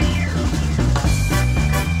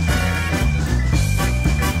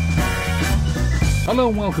Hello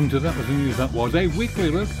and welcome to That Was the News That Was, a weekly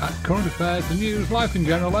look at current affairs, the news, life in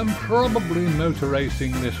general, and probably motor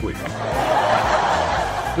racing this week.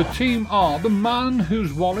 The team are the man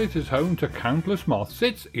whose wallet is home to countless moths,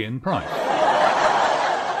 it's Ian Price.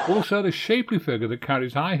 Also the shapely figure that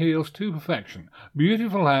carries high heels to perfection,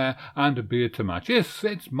 beautiful hair and a beard to match. Yes,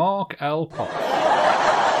 it's Mark L. Potts.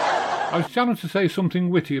 I was challenged to say something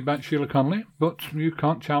witty about Sheila Connolly, but you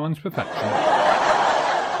can't challenge perfection.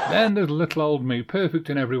 Then there's little old me, perfect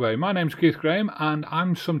in every way. My name's Keith Graham, and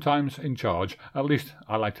I'm sometimes in charge. At least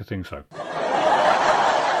I like to think so.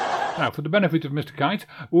 Now, for the benefit of Mr. Kite,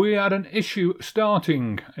 we had an issue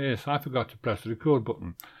starting. Yes, I forgot to press the record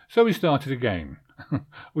button. So we started again,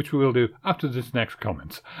 which we will do after this next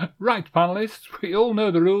comment. Right, panellists, we all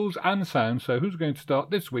know the rules and sound, so who's going to start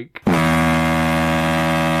this week? Oh,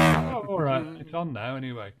 all right, it's on now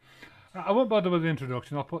anyway. I won't bother with the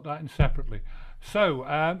introduction, I'll put that in separately. So,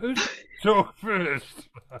 who's going to talk first?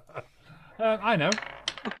 I know.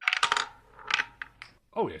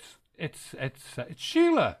 Oh, yes, it's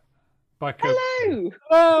Sheila. By Hello.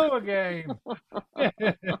 Hello again.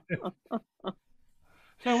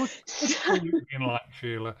 So, what's you looking like,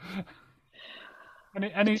 Sheila?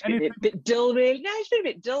 It's been a bit dull, really. No, it's been a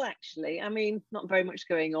bit dull, actually. I mean, not very much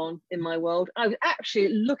going on in my world. I was actually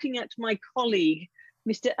looking at my colleague,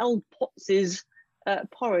 Mr. L. Potts's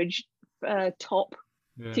porridge top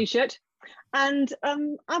T-shirt, and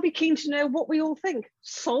I'll be keen to know what we all think.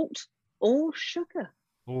 Salt or sugar?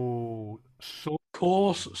 Oh, salt.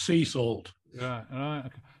 Coarse sea salt. Yeah, right.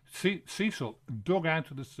 Okay. Sea salt dug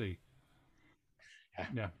out of the sea.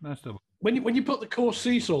 Yeah, that's the. When you put the coarse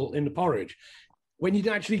sea salt in the porridge, when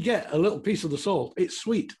you actually get a little piece of the salt, it's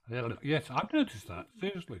sweet. Yes, I've noticed that.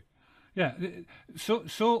 Seriously. Yeah.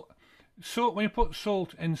 Salt. When you put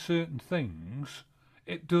salt in certain things,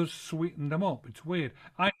 it does sweeten them up. It's weird.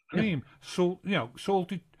 Ice cream, salt.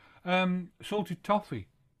 Salted toffee,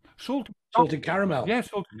 Salted caramel. Yeah,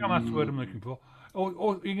 salted caramel. That's the word I'm looking for.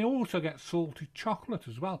 Or you can also get salted chocolate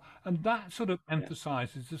as well, and that sort of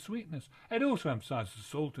emphasises the sweetness. It also emphasises the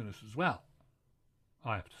saltiness as well,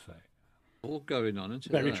 I have to say. All going on, isn't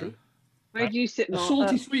it? Very true. Where do you sit, A Mark?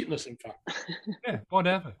 salty sweetness, in fact. Yeah,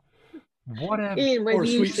 whatever. Ian, where Or a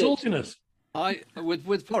do you sweet sit? saltiness.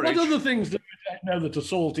 With porridge. What other things do you know that are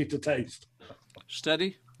salty to taste?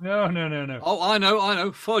 Steady. No. Oh, I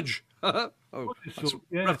know. Fudge. Oh, that's a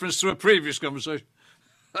reference to a previous conversation.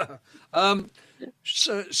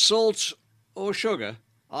 So, salt or sugar?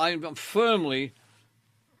 I'm firmly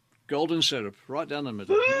golden syrup, right down the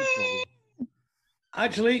middle.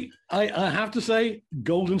 Actually, I have to say,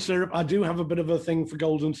 golden syrup. I do have a bit of a thing for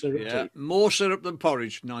golden syrup Yeah, too. more syrup than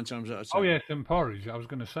porridge, 9 times out of 10. Oh yes, and porridge. I was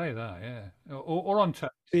going to say that. Yeah, or on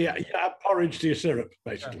toast. Yeah, you add porridge to your syrup,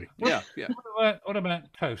 basically. Yeah. What about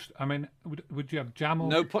toast? I mean, would you have jam or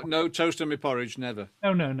No toast on my porridge, never.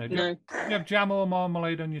 No. No. Do you have jam or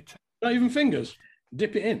marmalade on your toast? Not even fingers.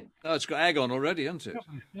 Dip it in. Oh, it's got egg on already, hasn't it?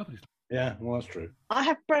 Yeah, well, that's true. I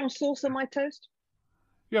have brown sauce on my toast.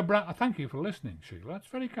 Yeah, thank you for listening, Sheila. That's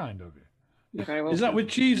very kind of you. You're very welcome. Is that with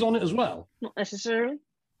cheese on it as well? Not necessarily.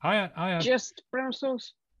 I had Just brown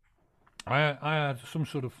sauce. I had some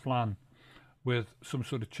sort of flan with some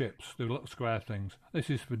sort of chips, the little square things. This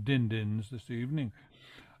is for din-dins this evening.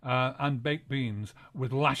 And baked beans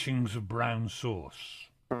with lashings of brown sauce.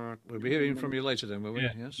 We'll be hearing from you later then, will we?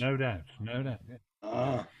 Yeah, Yes. no doubt.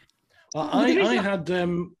 Yeah. I had...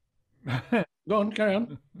 Go on, carry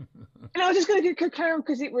on. And I was just going to carry on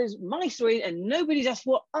because it was my story and nobody's asked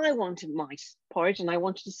what I wanted my porridge. And I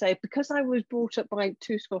wanted to say, because I was brought up by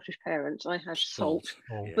 2 Scottish parents, I had salt.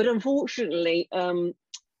 Oh, But unfortunately, I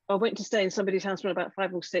went to stay in somebody's house when about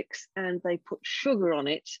 5 or 6 and they put sugar on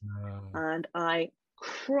it. And I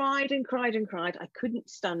cried and cried and cried. I couldn't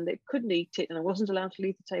stand it, couldn't eat it. And I wasn't allowed to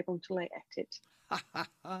leave the table until I ate it.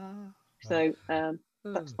 So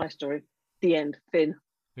that's my story. The end. Finn.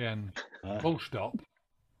 Yeah, full stop.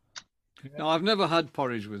 Yeah. No, I've never had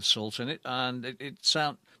porridge with salt in it, and it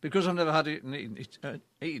sounds, because I've never had it and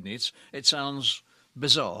eaten it, it sounds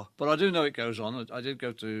bizarre. But I do know it goes on. I did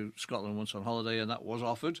go to Scotland once on holiday, and that was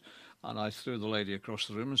offered, and I threw the lady across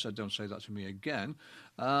the room and said, "Don't say that to me again."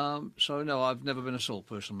 So no, I've never been a salt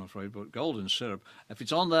person, I'm afraid. But golden syrup, if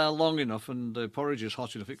it's on there long enough and the porridge is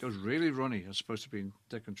hot enough, it goes really runny as opposed to being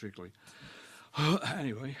thick and trickly.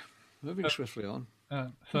 Anyway, moving swiftly on.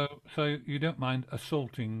 So you don't mind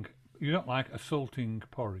assaulting? You don't like assaulting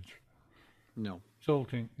porridge? No.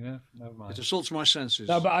 Salting, yeah, never mind. It assaults my senses.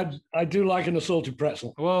 No, but I do like an assaulted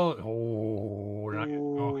pretzel. Well, now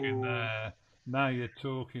you're talking there. Now you're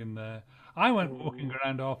talking there. I went walking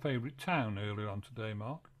around our favourite town earlier on today,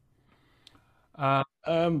 Mark. But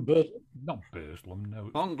Not Burslem, no.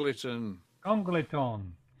 Congleton.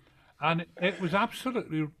 Congleton. And it was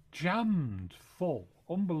absolutely jammed full.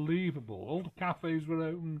 Unbelievable. All the cafes were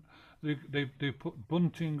open. They put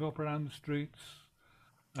bunting up around the streets.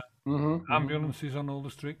 Ambulances on all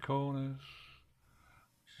the street corners.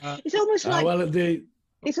 It's almost like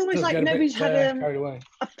it's almost like nobody's had carried away.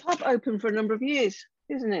 a pub open for a number of years,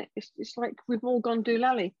 isn't it? It's like we've all gone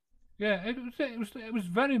doolally. Yeah, it was a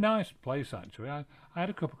very nice place actually. I had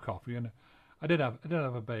a cup of coffee and I did have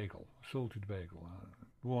a bagel, a salted bagel.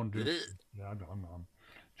 One drink. Yeah,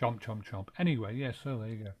 chomp chomp chomp. Anyway, yes, so there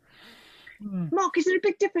you go. Mark, is there a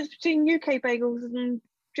big difference between UK bagels and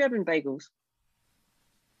German bagels?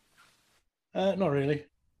 Not really.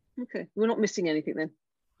 Okay, we're not missing anything then.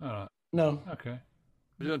 All right. No. Okay.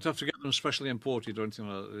 You don't have to get them specially imported or anything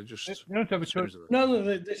like that. They just You don't have a choice. No,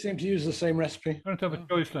 they seem to use the same recipe. You don't have a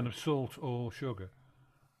choice then of salt or sugar.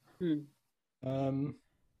 No.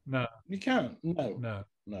 You can't. No.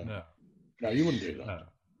 No. You wouldn't do that.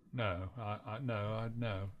 No. No.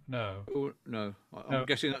 Oh, no. I'm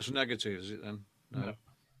guessing that's negative, is it then? No.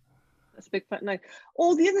 That's a big fact. No.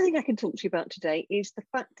 Or the other thing I can talk to you about today is the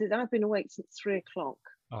fact that I've been awake since 3:00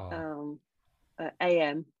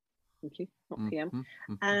 a.m. Thank you, not p.m.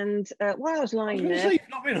 And while I was lying there, you've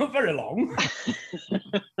not been up very long.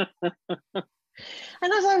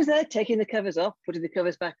 And as I was there taking the covers off, putting the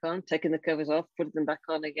covers back on, taking the covers off, putting them back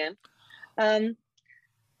on again, I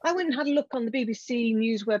went and had a look on the BBC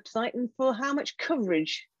News website and for how much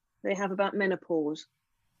coverage they have about menopause.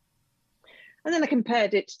 And then I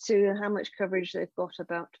compared it to how much coverage they've got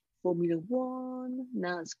about Formula One,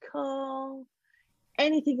 NASCAR,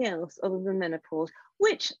 anything else other than menopause,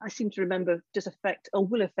 which I seem to remember does affect or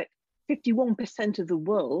will affect 51% of the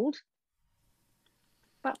world,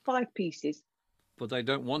 about 5 pieces. But they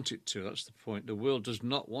don't want it to. That's the point. The world does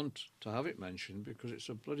not want to have it mentioned because it's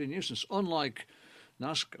a bloody nuisance. Unlike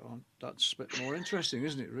NASCAR, that's a bit more interesting,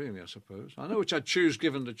 isn't it, really, I suppose? I know which I'd choose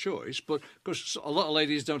given the choice, but because a lot of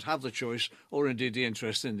ladies don't have the choice or indeed the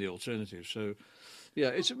interest in the alternative. So, yeah,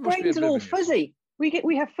 it must be brains a are all bit fuzzy.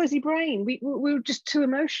 We have fuzzy brain. We're just too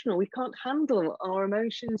emotional. We can't handle our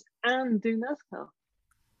emotions and do NASCAR.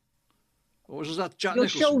 What was that, Jack Your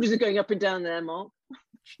Nicholson? shoulders are going up and down there, Mark.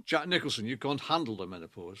 Jack Nicholson, you can't handle the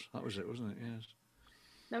menopause. That was it, wasn't it? Yes.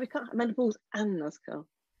 No, we can't. Menopause and NASCAR.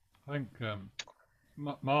 I think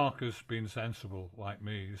Mark has been sensible like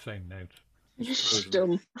me, saying no.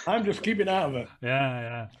 Dumb. I'm just keeping out of it.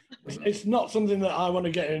 Yeah. It's not something that I want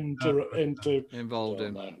to get Involved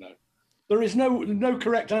in. No. There is no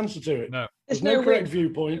correct answer to it. No. There's no correct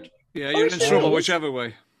viewpoint. Yeah, you're in trouble whichever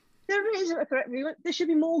way. There is a correct viewpoint. There should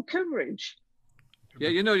be more coverage. Yeah,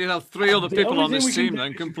 you'd have 3 other people on this team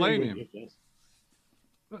then complaining.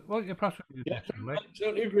 Well, you're possibly I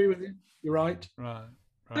totally agree with you. You're right. Right.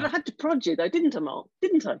 But I had to prod you, though, didn't I, Mark?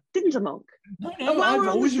 Didn't I, Mark? No, I've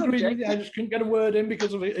always agreed with you. I just couldn't get a word in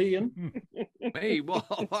because of Ian. Hey, what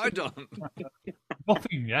have I done?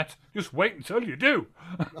 Nothing yet. Just wait until you do.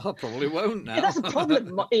 I probably won't now. Yeah, that's a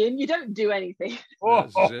problem, Ian. You don't do anything.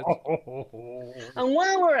 That's it. And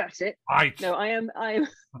while we're at it, right. No, I'm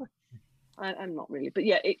not really. But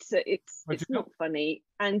yeah, it's not funny,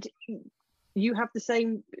 and you have the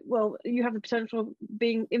same. Well, you have the potential of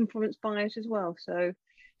being influenced by it as well. So.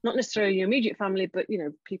 Not necessarily your immediate family, but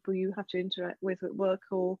people you have to interact with at work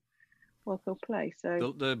or play.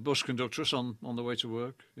 So the bus conductress on the way to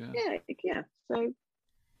work. Yeah. So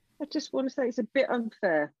I just want to say it's a bit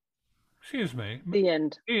unfair. Excuse me. The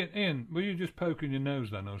end. Ian, were you just poking your nose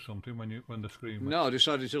then or something when the screen went? No, I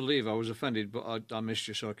decided to leave. I was offended, but I missed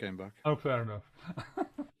you, so I came back. Oh, fair enough.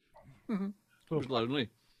 It was lonely.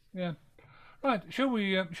 Yeah. Right. Shall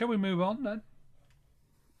we move on then?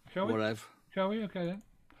 Shall we? Whatever. Shall we? Okay then.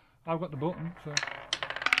 I've got the button, so...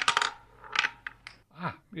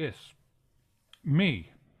 yes.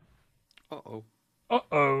 Me. Uh-oh.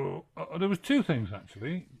 There was 2 things,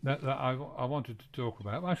 actually, that I wanted to talk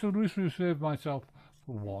about. I shall just reserve myself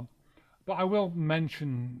for one. But I will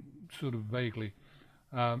mention sort of vaguely...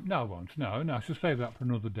 no, I won't. No, I shall save that for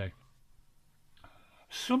another day.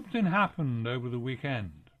 Something happened over the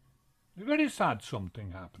weekend. A very sad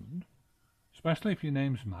something happened. Especially if your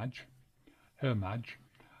name's Madge. Her Madge.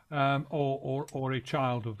 Or a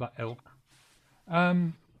child of that ilk.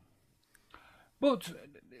 But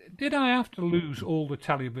did I have to lose all the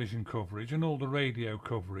television coverage and all the radio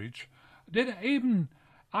coverage? I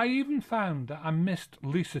even found that I missed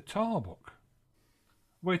Lisa Tarbuck,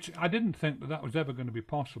 which I didn't think that was ever going to be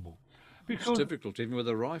possible. Because, it's difficult, even with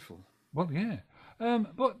a rifle. Well, yeah.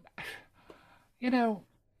 But,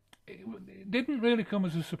 it didn't really come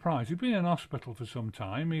as a surprise. He'd been in hospital for some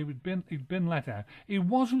time. He'd been let out. He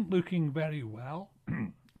wasn't looking very well.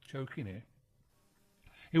 Choking here.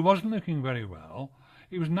 He wasn't looking very well.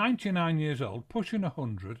 He was 99 years old, pushing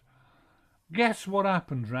 100. Guess what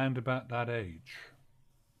happened round about that age?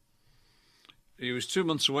 He was 2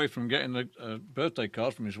 months away from getting a birthday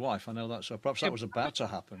card from his wife. I know that, so perhaps that was about to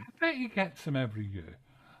happen. I bet he gets them every year.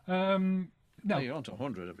 No, you aren't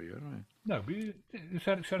 100 every year, right? No, but you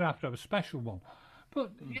said I have to have a special one.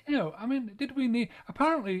 But, you know, I mean, did we need...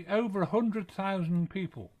 Apparently, over 100,000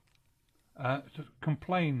 people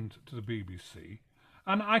complained to the BBC,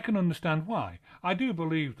 and I can understand why. I do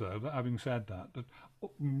believe, though, that having said that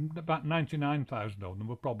about 99,000 of them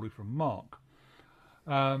were probably from Mark.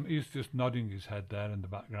 He's just nodding his head there in the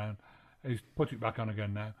background. He's put it back on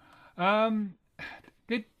again now.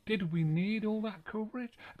 Did we need all that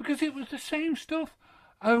coverage? Because it was the same stuff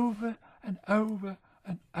over and over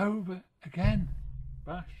and over again.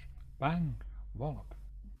 Bash, bang, wallop.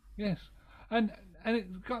 Yes. And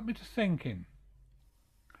it got me to thinking,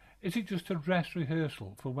 is it just a dress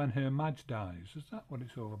rehearsal for when Her Madge dies? Is that what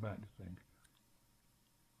it's all about, do you think?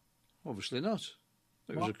 Obviously not.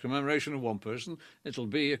 It was a commemoration of one person. It'll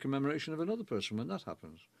be a commemoration of another person when that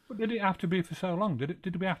happens. But did it have to be for so long?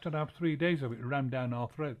 Did we have to have 3 days of it rammed down our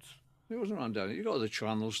throats? It wasn't rammed down. You've got other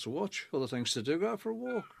channels to watch, other things to do. Go out for a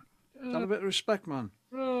walk. Have a bit of respect, man.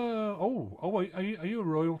 Are you a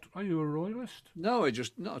royalist? No,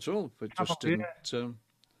 not at all. It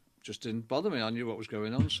just didn't bother me. I knew what was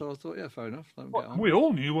going on, so I thought, yeah, fair enough. Let them get on. We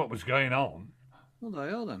all knew what was going on. Well,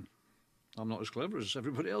 they are then. I'm not as clever as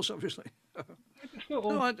everybody else, obviously.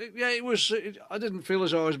 No, it was. I didn't feel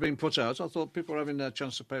as though I was being put out. I thought people were having their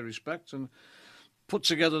chance to pay respect and put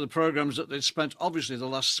together the programmes that they'd spent, obviously, the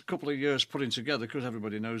last couple of years putting together, because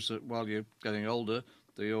everybody knows that while you're getting older,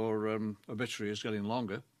 your obituary is getting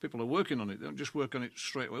longer. People are working on it. They don't just work on it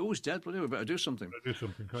straight away. Oh, he's dead, but we better do something.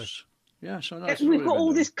 Yeah, so that's we've got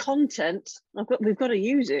all this content. We've got to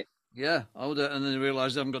use it. Yeah, and then they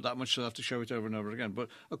realise they haven't got that much, so they have to show it over and over again. But,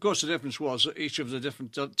 of course, the difference was that each of the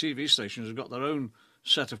different TV stations have got their own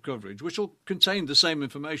set of coverage, which will contain the same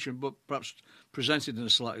information, but perhaps presented in a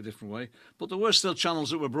slightly different way. But there were still channels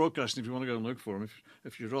that were broadcasting if you want to go and look for them.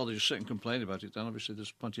 If you'd rather just sit and complain about it, then obviously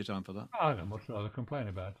there's plenty of time for that. I don't much rather complain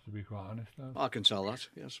about it, to be quite honest. I can tell that,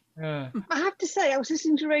 yes. Yeah. I have to say, I was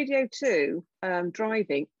listening to Radio 2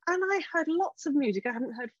 driving, and I heard lots of music I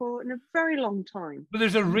hadn't heard for in a very long time. But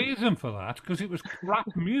there's a reason for that, because it was crap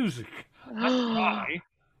music. That's why.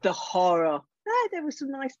 The horror. There were some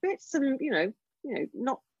nice bits, some,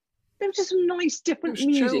 not... There was just some nice different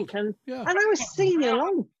music, and I was singing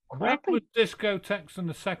along. What was Discotheques and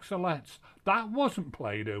the Sexolettes? That wasn't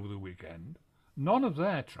played over the weekend. None of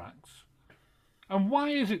their tracks. And why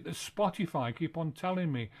is it that Spotify keep on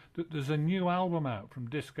telling me that there's a new album out from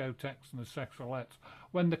Discotheques and the Sexolettes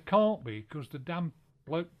when there can't be, because the damn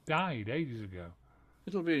bloke died ages ago?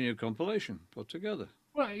 It'll be a new compilation put together.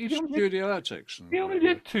 Well, Studio outtakes. He only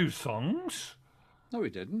did 2 songs. No, he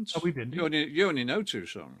didn't. Oh, we didn't. You only know 2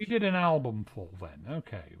 songs. He did an album full then.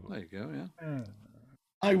 Okay. There you go, yeah.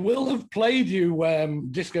 I will have played you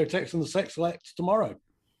Discotheques and the Sexolettes tomorrow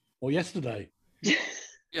or yesterday.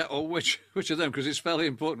 Yeah, or which of them? Because it's fairly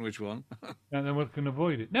important which one. And then we can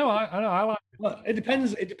avoid it. No, I like it. Well, it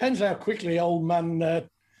depends. It depends how quickly old man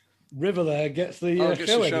River there gets the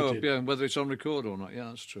show up, yeah, whether it's on record or not. Yeah,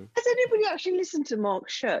 that's true. Has anybody actually listened to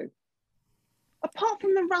Mark's show? Apart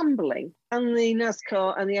from the rambling and the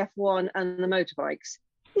NASCAR and the F1 and the motorbikes,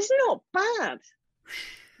 it's not bad.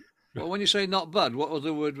 Well, when you say not bad, what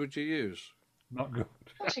other word would you use? Not good.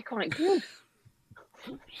 Actually quite good.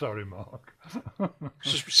 Sorry, Mark.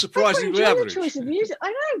 Surprisingly average. Your choice of music. I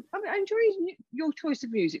know. I enjoy your choice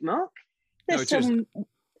of music, Mark. There's some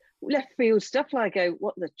left field stuff like,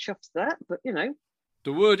 what the chuff's that? But,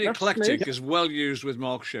 The word eclectic is well used with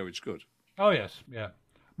Mark's show. It's good. Oh, yes, yeah.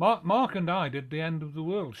 Mark and I did the End of the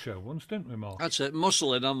World show once, didn't we, Mark? That's it.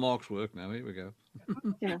 Muscle in on Mark's work now. Here we go.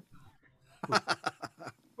 Yeah.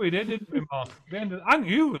 We did, didn't we, Mark? And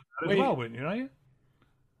you were there as well, weren't you?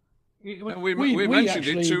 We mentioned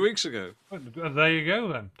it 2 weeks ago. There you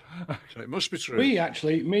go, then. So it must be true. Me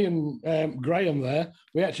and Graham there,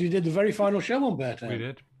 we actually did the very final show on Bear Town. We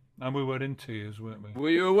did. And we were in tears, weren't we? Were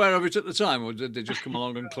you aware of it at the time, or did they just come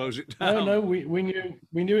along and close it down? No, we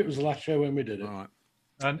knew it was the last show when we did it. All right.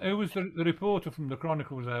 And who was the reporter from the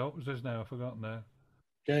Chronicle was there? What was his name? I've forgotten now.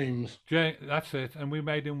 James. That's it. And we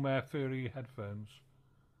made him wear furry headphones.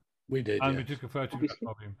 We did, and we took a photograph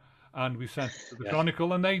of him. And we sent it to the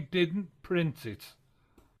Chronicle, and they didn't print it.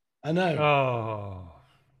 I know. Oh.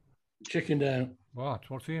 Chickened out.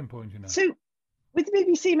 What's Ian pointing at? So, With the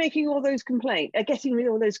BBC making all those complaints, getting rid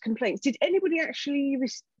of all those complaints, did anybody actually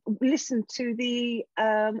listen to the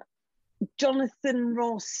Jonathan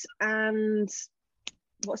Ross and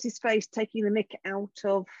what's his face taking the mick out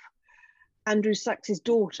of Andrew Sachs's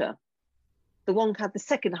daughter? The one had the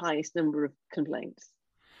second highest number of complaints.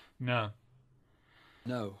 No.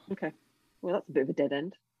 Okay. Well, that's a bit of a dead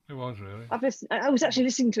end. It was really. I was actually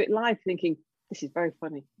listening to it live thinking, this is very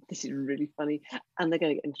funny. This is really funny. And they're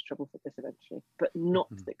going to get into trouble for this eventually, but not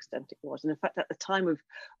to the extent it was. And in fact, at the time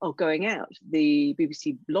of going out, the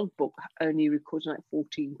BBC logbook only recorded like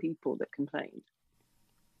 14 people that complained.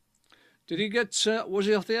 Did he get, was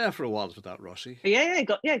he off the air for a while for that, Rossi? Yeah, he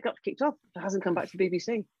got kicked off. It hasn't come back to the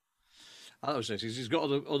BBC. I was saying, he's got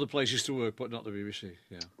other places to work, but not the BBC,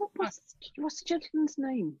 yeah. What's the gentleman's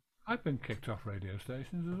name? I've been kicked off radio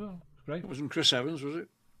stations as well. It's great. It wasn't Chris Evans, was it?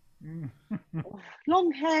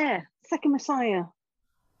 Long hair, second Messiah.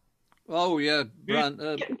 Oh, yeah,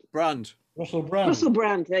 Brand. Russell Brand. Russell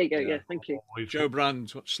Brand, there you go, yeah, thank you. Joe Brand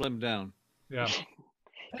slimmed down. Yeah.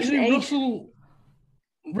 Actually,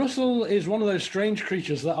 Russell is one of those strange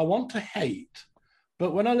creatures that I want to hate,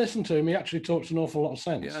 but when I listen to him, he actually talks an awful lot of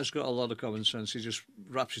sense. Yeah, he's got a lot of common sense. He just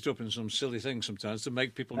wraps it up in some silly thing sometimes to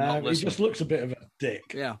make people not listen. He just looks a bit of a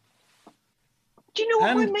dick. Yeah. Do you know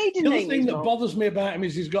what my maiden name is? The other thing that bothers me about him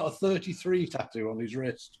is he's got a 33 tattoo on his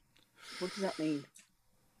wrist. What does that mean?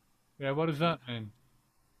 Yeah, what does that mean?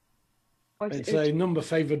 It's a number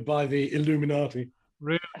favoured by the Illuminati.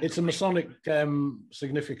 Really? It's a Masonic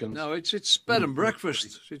significance. No, it's bed and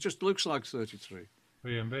breakfast. It just looks like 33.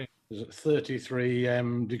 B&B. There's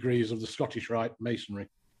 33 degrees of the Scottish Rite Masonry.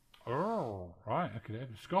 Oh, right. Okay.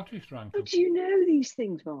 Scottish rank. How do you know these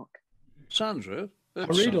things, Mark? Sandra? I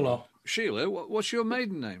read a lot. Sheila, what's your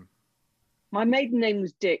maiden name? My maiden name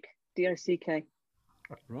was Dick, D-I-C-K.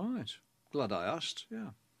 Right. Glad I asked, yeah.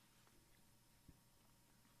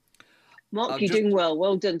 Mark, you're doing well.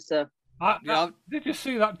 Well done, sir. Did you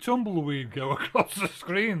see that tumbleweed go across the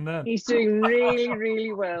screen then? He's doing really,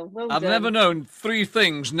 really well. Well done. I've never known three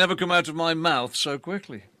things never come out of my mouth so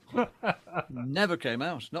quickly. Never came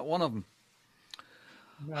out, not one of them.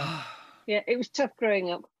 Yeah, yeah, it was tough growing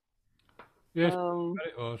up. Yes,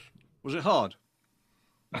 it was. Was it hard?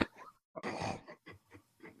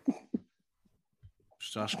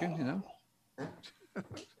 Just asking, you know.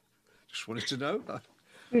 Just wanted to know.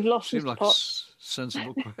 We've lost Seemed his like pot. a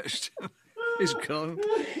sensible question. He's gone.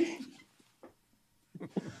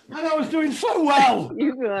 And I was doing so well.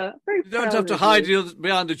 You were very You don't have to hide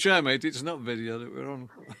behind a chair, mate. It's not video that we're on.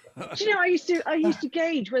 Do you know, I used to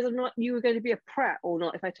gauge whether or not you were going to be a prat or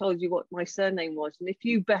not if I told you what my surname was, and if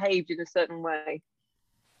you behaved in a certain way,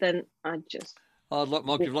 then I'd just. Hard luck,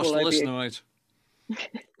 Mark. You've lost a listener, mate.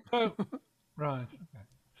 Oh, right.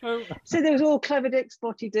 Okay. So there was all Clever Dick,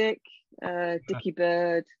 Spotty Dick, Dickie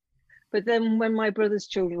Bird, but then when my brother's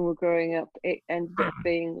children were growing up, it ended up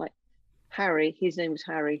being like Harry. His name was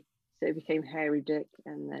Harry. So it became Hairy Dick,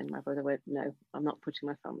 and then my brother went, "No, I'm not putting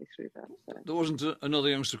my family through that." So. There wasn't another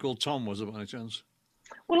youngster called Tom, was there, by any chance?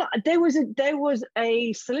 Well, there was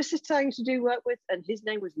a solicitor I used to do work with, and his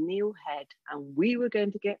name was Neil Head, and we were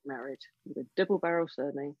going to get married with a double barrel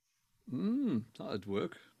surname. That'd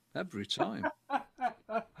work every time. Oh,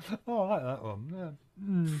 I like that one.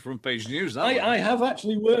 Yeah. Front page news. That I have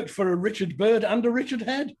actually worked for a Richard Bird and a Richard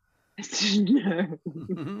Head. No.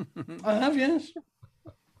 I have, yes.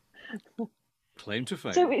 Claim to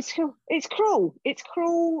fame. So it's cruel. It's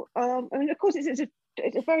cruel. I mean, of course, it's a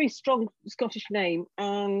very strong Scottish name,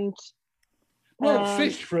 and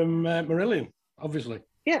Fish from Marillion, obviously.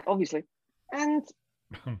 Yeah, obviously. And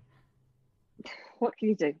what can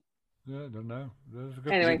you do? Yeah, I don't know. There's a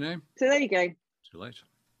good Anyway, name. so there you go. Too late.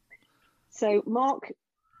 So Mark,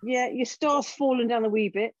 yeah, your star's fallen down a wee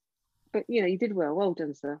bit, but you know you did well. Well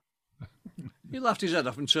done, sir. He laughed his head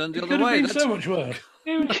off and turned the It other could have way. been so much worse.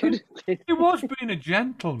 He was being a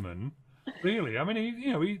gentleman, really. I mean,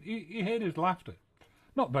 he hid his laughter.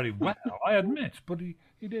 Not very well, I admit, but he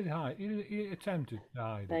did hide. He attempted to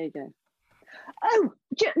hide. There you go. Oh,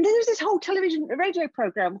 there's this whole radio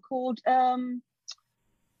program called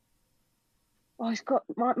it's got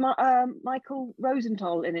Michael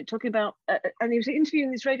Rosenthal in it, talking about, and he was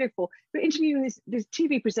interviewing this this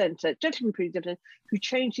TV presenter, gentleman presenter, who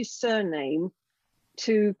changed his surname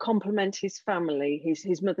to complement his family,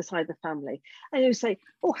 his mother's side of the family. And he would say,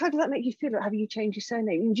 "Oh, how did that make you feel? Having you change your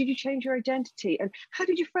surname? And did you change your identity? And how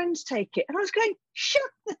did your friends take it?" And I was going, "Shut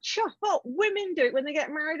up! Women do it when they get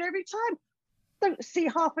married every time. Don't see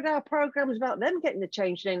half an hour programs about them getting the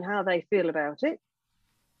change name, how they feel about it."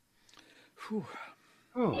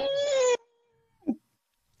 Oh.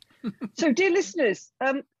 So, dear listeners,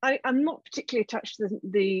 I'm not particularly attached to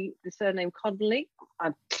the surname Connolly.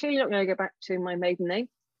 I'm clearly not going to go back to my maiden name.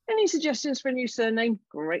 Any suggestions for a new surname?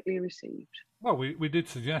 Greatly received. Well, we did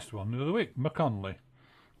suggest one the other week, McConnelly.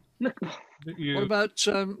 What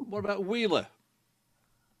about Wheeler?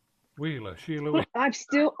 Sheila Wheeler. I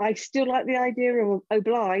still like the idea of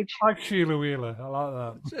Oblige. I like Sheila Wheeler. I like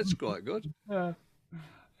that. It's quite good. Yeah.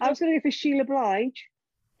 I was going to go for Sheila Blige,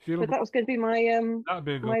 but that was going to be That'd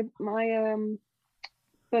be good. my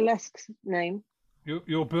burlesque name.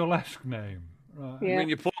 Your burlesque name, right? Yeah. I mean,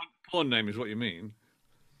 your porn name is what you mean.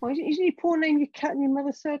 Why isn't your poor name your cat and your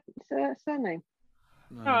mother's surname?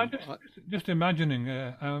 No, just imagining.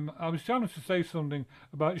 I was trying to say something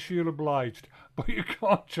about Sheila Obliged, but you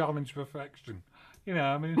can't challenge perfection. You know,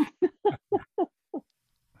 I mean.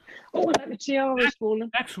 Oh, like the tiara's fallen.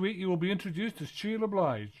 Next week you will be introduced as Sheila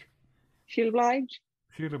Blige. Sheila Blige.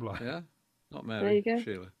 Sheila Blige. Yeah, not Mary. There you go.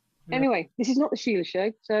 Sheila. Yeah. Anyway, this is not the Sheila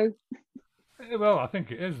show, so. Well, I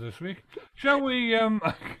think it is this week. Shall we?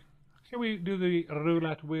 Shall we do the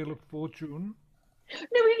roulette wheel of fortune?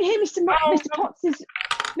 No, we didn't hear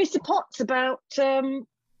Mr. Potts about Phil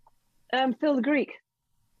the Greek.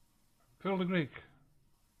 Phil the Greek.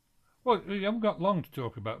 Well, you haven't got long to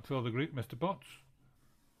talk about Phil the Greek, Mr. Potts.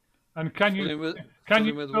 And can you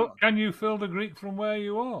fill the Greek from where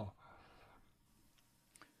you are?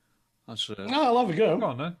 I'll have a go. Go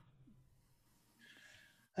on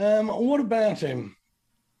then. What about him?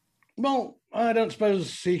 Well, I don't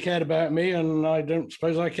suppose he cared about me, and I don't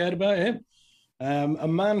suppose I cared about him. A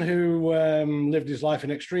man who lived his life in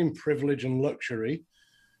extreme privilege and luxury,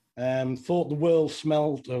 thought the world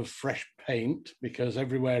smelled of fresh paint because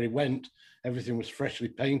everywhere he went, everything was freshly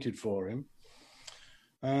painted for him.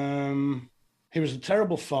 He was a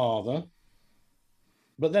terrible father,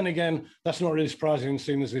 but then again, that's not really surprising,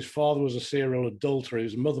 seeing as his father was a serial adulterer,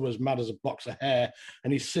 his mother was mad as a box of hair,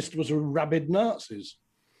 and his sister was a rabid Nazis.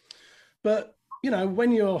 But, you know,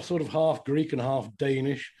 when you're sort of half Greek and half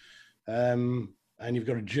Danish, and you've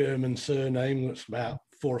got a German surname that's about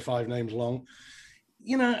 4 or 5 names long,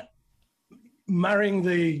 you know, marrying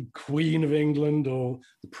the Queen of England or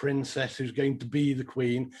the princess who's going to be the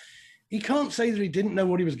Queen, he can't say that he didn't know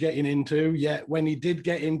what he was getting into, yet when he did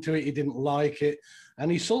get into it, he didn't like it,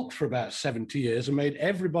 and he sulked for about 70 years and made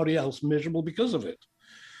everybody else miserable because of it.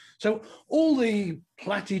 So all the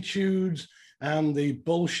platitudes and the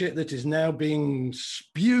bullshit that is now being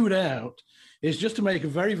spewed out is just to make a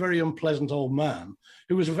very, very unpleasant old man,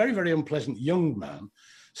 who was a very, very unpleasant young man,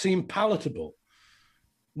 seem palatable,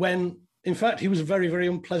 when, in fact, he was a very, very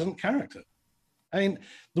unpleasant character. I mean,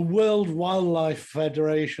 the World Wildlife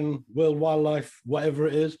Federation, World Wildlife, whatever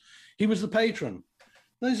it is, he was the patron.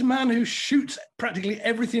 There's a man who shoots practically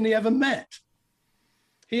everything he ever met.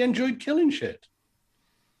 He enjoyed killing shit.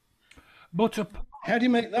 But how do you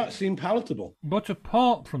make that seem palatable? But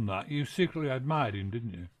apart from that, you secretly admired him,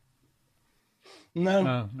 didn't you?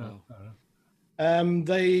 No.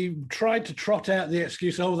 They tried to trot out the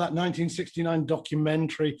excuse, that 1969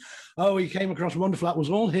 documentary. Oh, he came across wonderful. That was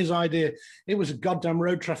all his idea. It was a goddamn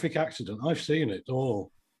road traffic accident. I've seen it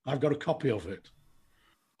all. I've got a copy of it.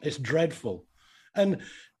 It's dreadful. And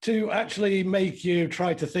to actually make you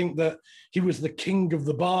try to think that he was the king of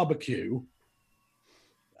the barbecue,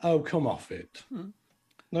 oh, come off it.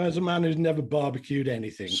 No, as a man who's never barbecued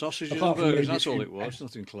anything. Sausages and burgers, that's all it was.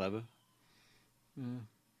 Nothing clever.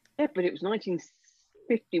 Yeah, but it was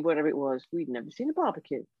 1950, whatever it was. We'd never seen a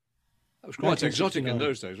barbecue. That was quite exotic in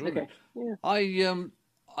those days, wasn't it? Yeah.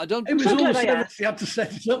 I don't. It was all the stuff he had to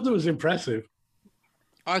set it up that was impressive.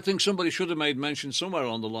 I think somebody should have made mention somewhere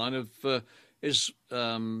along the line of his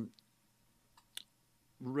not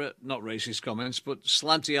racist comments, but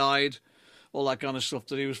slanty-eyed, all that kind of stuff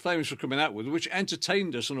that he was famous for coming out with, which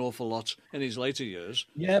entertained us an awful lot in his later years.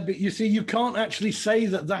 Yeah, but you see, you can't actually say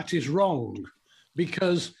that that is wrong,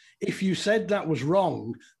 because if you said that was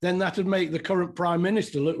wrong, then that would make the current Prime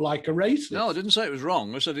Minister look like a racist. No, I didn't say it was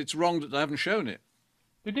wrong. I said it's wrong that they haven't shown it.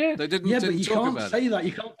 They did. They didn't. Yeah, didn't but you talk can't about say it. that.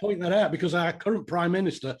 You can't point that out, because our current Prime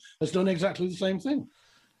Minister has done exactly the same thing.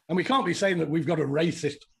 And we can't be saying that we've got a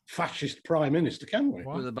racist, fascist Prime Minister, can we?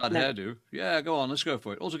 With a bad hairdo. Yeah, go on, let's go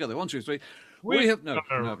for it. All together, 1, 2, 3. We have no.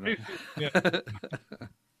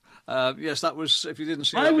 Yes, that was. If you didn't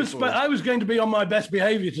see, I was going to be on my best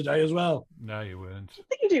behaviour today as well. No, you weren't. I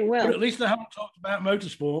think you're doing well. But at least I haven't talked about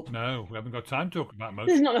motorsport. No, we haven't got time to talk about motorsport.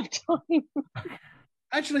 There's not enough time.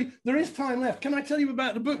 Actually, there is time left. Can I tell you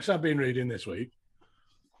about the books I've been reading this week?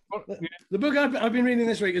 The book I've been reading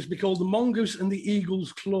this week is called The Mongoose and the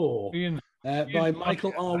Eagle's Claw by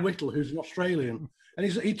Michael R. Whittle, who's an Australian. and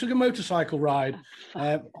he took a motorcycle ride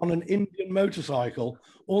on an Indian motorcycle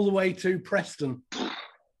all the way to Preston.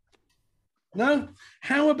 No?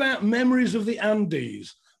 How about Memories of the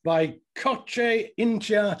Andes by Coche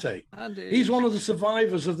Inciarte? He's one of the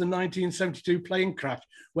survivors of the 1972 plane crash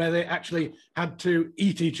where they actually had to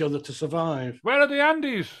eat each other to survive. Where are the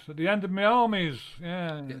Andes? At the end of my armies.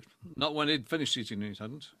 Yeah. Not when he'd finished eating it,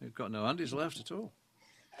 hadn't. He'd got no Andes left at all.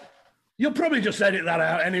 You'll probably just edit that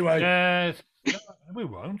out anyway. Yes. No, we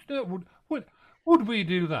won't. No, would we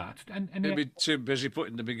do that? He'd be too busy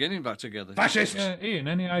putting the beginning back together. Fascists! Ian,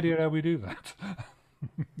 any idea how we do that?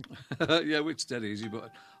 Yeah, it's dead easy,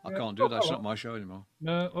 but I can't do that. It's not my show anymore.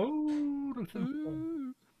 No.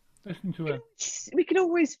 Oh, listen to it. We can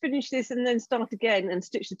always finish this and then start again and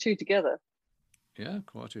stitch the two together. Yeah,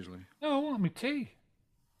 quite easily. No, I want my tea.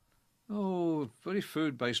 Oh, very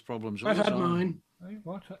food-based problems. I've had mine. Hey,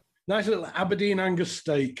 what? Nice little Aberdeen Angus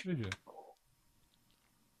steak. Did you?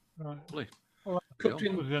 Right. Lovely. Cooked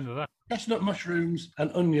What was the end of that? chestnut mushrooms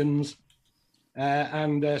and onions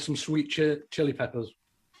and some sweet chili peppers.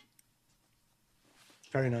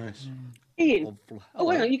 Very nice. Ian, hang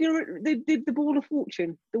on, you're going to the Ball of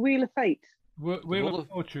Fortune, the Wheel of Fate. Wheel of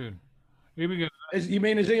Fortune. Here we go. Is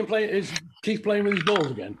Ian playing? Is Keith playing with his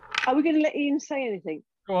balls again? Are we going to let Ian say anything?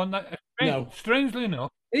 Go on. No. Strangely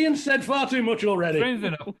enough. Ian said far too much already. Strangely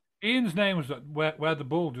enough, Ian's name was where the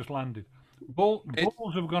ball just landed. Balls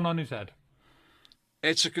have gone on his head.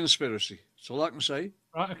 It's a conspiracy. That's all I can say.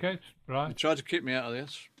 Right. Okay. Right. They tried to keep me out of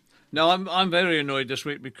this. No, I'm very annoyed this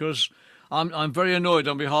week because I'm very annoyed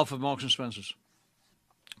on behalf of Marks and Spencer's,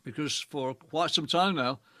 because for quite some time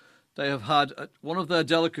now they have had one of their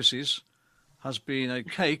delicacies has been a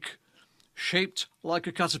cake shaped like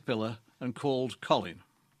a caterpillar and called Colin.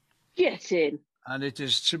 Get in. And it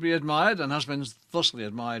is to be admired and has been thusly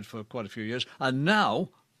admired for quite a few years. And now...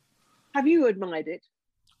 Have you admired it?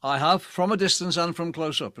 I have, from a distance and from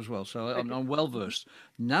close up as well, so I'm well versed.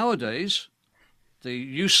 Nowadays, the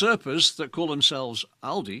usurpers that call themselves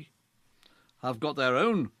Aldi have got their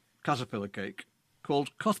own caterpillar cake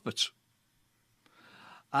called Cuthbert.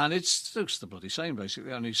 And it's the bloody same,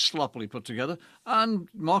 basically, only sloppily put together. And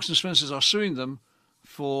Marks and Spencer's are suing them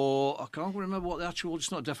for, I can't remember what the actual,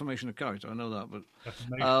 it's not defamation of character, I know that, but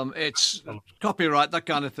it's copyright, that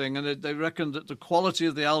kind of thing. And they reckon that the quality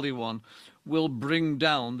of the Aldi one will bring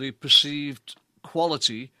down the perceived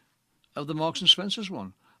quality of the Marks and Spencer's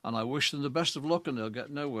one. And I wish them the best of luck, and they'll get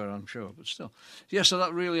nowhere, I'm sure. But still, yeah, so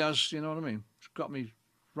that really has, you know what I mean? It's got me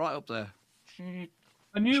right up there.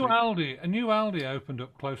 A new Aldi opened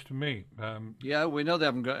up close to me. Yeah, we know they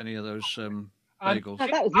haven't got any of those bagels. Oh,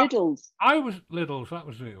 that was Lidl's. I was Lidl's. That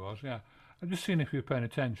was who it was. Yeah, I've just seen if you were paying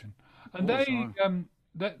attention. And they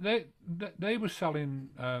were selling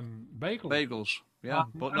bagels. Bagels, yeah,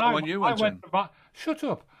 but not when you went in. Shut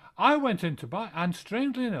up! I went in to buy, and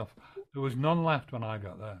strangely enough, there was none left when I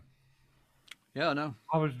got there. Yeah, I know.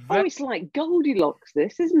 Oh, it's like Goldilocks,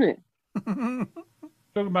 this, isn't it? Talking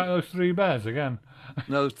about those three bears again.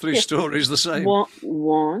 No, three stories the same.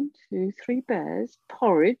 One, two, three bears,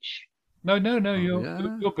 porridge. No,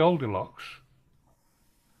 you're Goldilocks,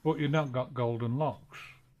 but you've not got golden locks.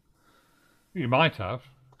 You might have.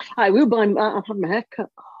 I will buy. I'll have my hair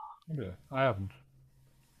cut. Yeah, I haven't.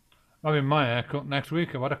 Having my haircut next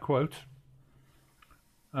week. I've had a quote.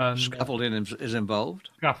 And Scaffolding is involved.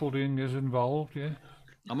 Scaffolding is involved, yeah.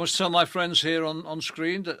 I must tell my friends here on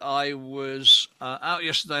screen that I was out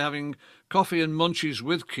yesterday having coffee and munchies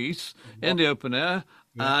with Keith in the open air,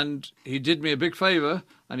 and he did me a big favour,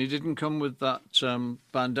 and he didn't come with that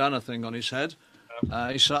bandana thing on his head.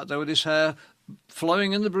 He sat there with his hair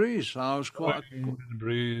flowing in the breeze. I was quite... Blowing in the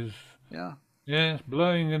breeze. Yeah. Yes,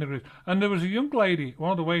 blowing in the breeze. And there was a young lady,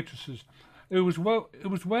 one of the waitresses, who was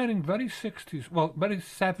wearing very 60s, well, very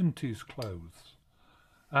 70s clothes.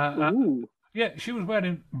 Yeah, she was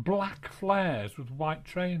wearing black flares with white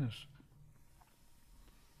trainers.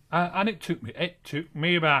 And it took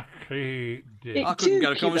me back. It did. I couldn't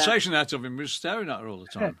get a conversation out of him. He was staring at her all the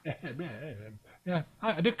time. Yeah,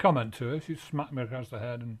 I did comment to her. She smacked me across the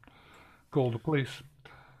head and called the police.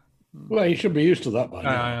 Well, you should be used to that by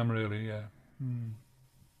now. I am really, yeah.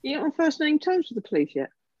 You're on first name terms with the police yet?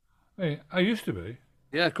 Hey, I used to be.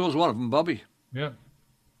 Yeah, of course, one of them, Bobby. Yeah,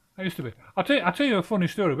 I used to be. I'll tell you a funny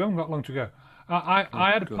story. We haven't got long to go.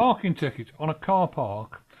 I had a parking ticket on a car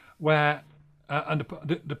park where, and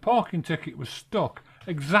the parking ticket was stuck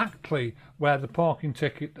exactly where the parking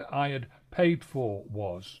ticket that I had paid for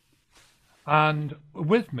was. And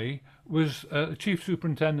with me was the Chief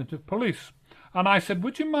Superintendent of Police. And I said,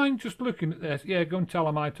 would you mind just looking at this? Yeah, go and tell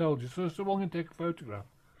him I told you. So we're going to take a photograph.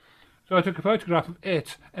 So I took a photograph of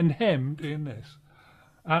it and him doing this.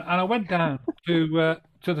 And I went down to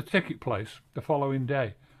the ticket place the following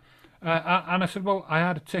day. And I said, well, I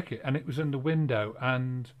had a ticket and it was in the window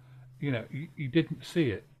and, he didn't see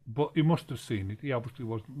it, but he must have seen it. He obviously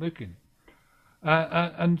wasn't looking.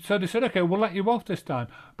 And so they said, okay, we'll let you off this time,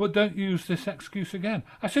 but don't use this excuse again.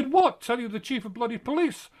 I said, what? Tell you the chief of bloody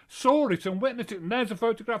police saw it and witnessed it and there's a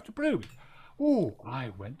photograph to prove it. Oh,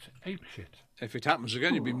 I went apeshit. If it happens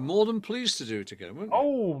again, you'd be more than pleased to do it again, wouldn't you?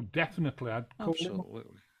 Oh, definitely. I'd call Absolutely.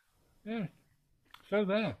 Yeah. So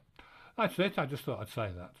there. That's it. I just thought I'd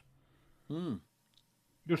say that.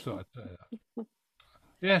 Just thought I'd say that.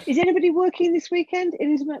 Yes. Is anybody working this weekend?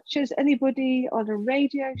 In as much as anybody on a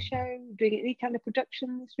radio show doing any kind of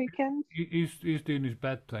production this weekend? He's doing his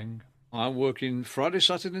bed thing. I'm working Friday,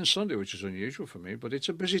 Saturday and Sunday, which is unusual for me, but it's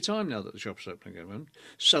a busy time now that the shop's opening again. I'm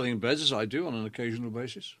selling beds as I do on an occasional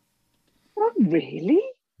basis. Oh, really?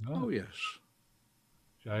 Oh yes.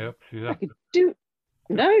 Jay up. She's I up. could do...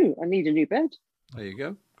 No, I need a new bed. There you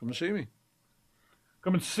go. Come and see me.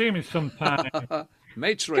 Come and see me sometime.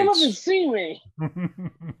 Mates Come up and rates. see me.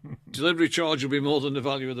 Delivery charge will be more than the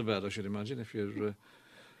value of the bed, I should imagine, if you're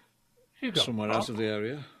She's got somewhere out of the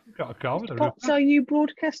area. got a car with her. Pots, are you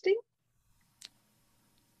broadcasting?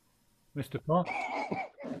 Mr. Pot.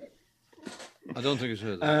 I don't think it's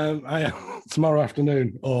heard that. Tomorrow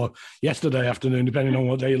afternoon or yesterday afternoon, depending on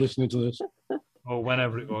what day you're listening to this. Or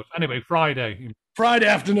whenever it was. Anyway, Friday. Friday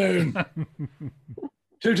afternoon,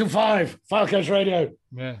 2 to 5, Filecast Radio.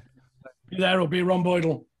 Yeah. Be there or be Ron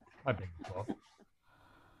Boydell. I think so.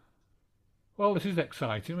 Well, this is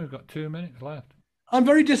exciting. We've got 2 minutes left. I'm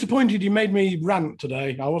very disappointed you made me rant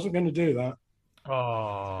today. I wasn't going to do that.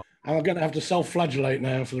 Oh. I'm going to have to self-flagellate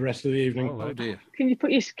now for the rest of the evening. Oh dear. Can you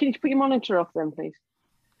put your monitor off then, please?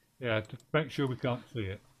 Yeah, to make sure we can't see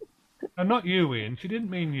it. And not you, Ian. She didn't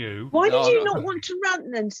mean you. Why No, did you no. not want to rant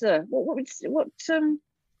then, sir?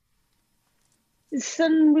 The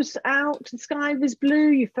sun was out, the sky was blue,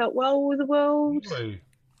 you felt well with the world. Really?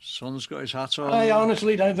 Son's got his hat on. I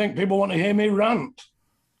honestly don't think people want to hear me rant.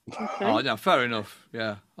 Okay. Oh, no, fair enough.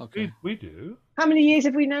 Yeah, okay. We do. How many years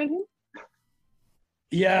have we known him?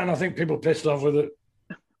 Yeah, and I think people are pissed off with it.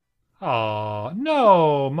 Oh,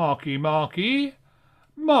 no, Marky baby.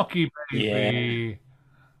 Yeah.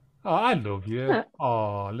 Oh, I love you. Yeah.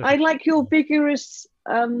 Oh, I like your vigorous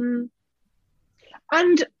and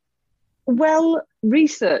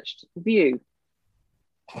well-researched view.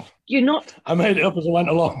 You're not... I made it up as I went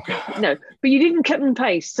along. No, but you didn't cut and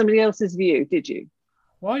paste somebody else's view, did you?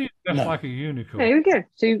 Why are you just No. like a unicorn? There we go.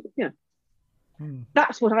 So, yeah.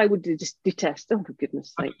 That's what I would just detest. Oh, for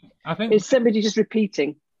goodness sake. I think. Is somebody just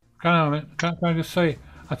repeating? Can I just say?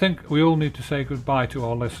 I think we all need to say goodbye to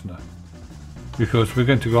our listener because we're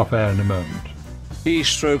going to go off air in a moment. He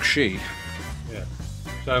stroke she. Yeah.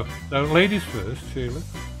 So ladies first, Sheila.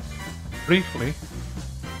 Briefly,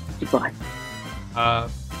 Goodbye.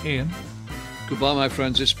 Ian Goodbye, my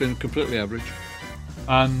friends. It's been completely average.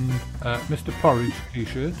 and Mr. Porridge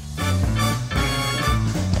T-shirt.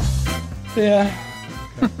 Yeah.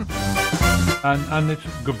 And it's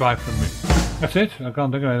goodbye from me. That's it. I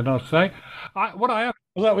can't think of anything else to say. What I have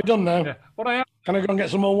Well, that we're done now. Can I go and get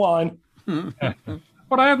some more wine?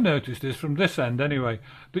 What I have noticed is from this end anyway,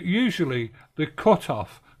 that usually the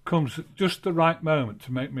cut-off comes at just the right moment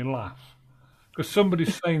to make me laugh. Because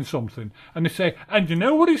somebody's saying something and they say, and you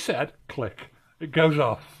know what he said? Click. It goes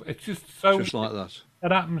off. It's just so... Just like that.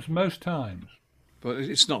 That happens most times. But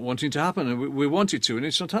it's not wanting to happen. And we want it to, and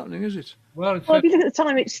it's not happening, is it? Well, it's... Well, if you look at the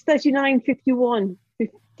time, it's 39, 51,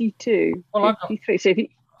 52, Well, 53. So if you...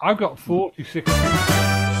 I've got 46...